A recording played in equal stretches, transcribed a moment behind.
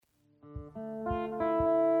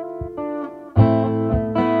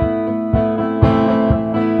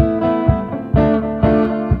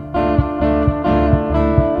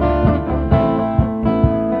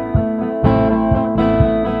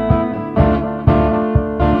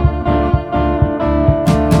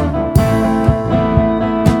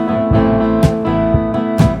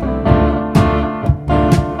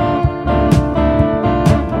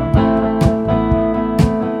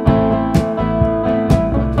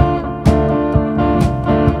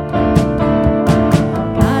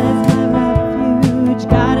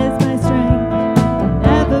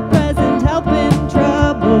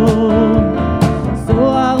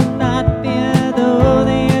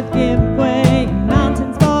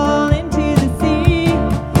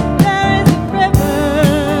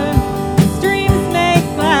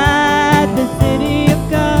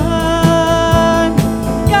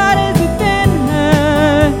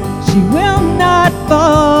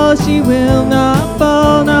she will not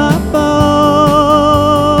fall, not fall,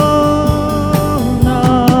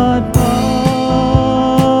 not fall,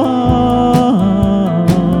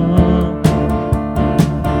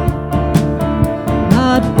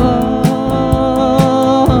 not fall.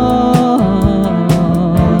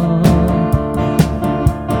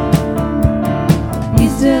 You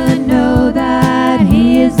still know that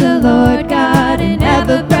He is the Lord God, an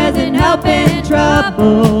ever-present help in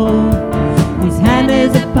trouble. His hand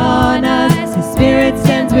is upon us, His Spirit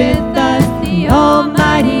stands with us, the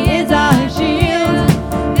Almighty is our shield.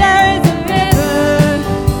 There is a river,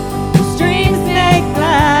 the streams make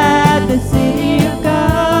glad the city of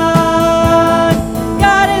God.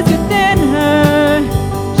 God is within her,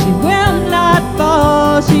 she will not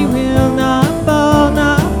fall, she will not fall,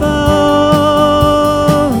 not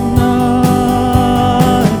fall,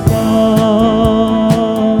 not fall.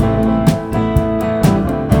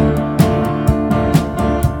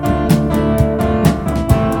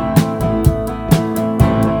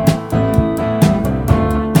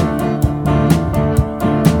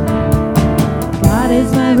 God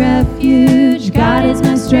is my refuge, God is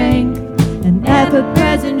my strength, an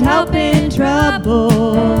ever-present help in trouble.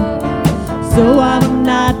 So I will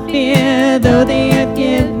not fear, though the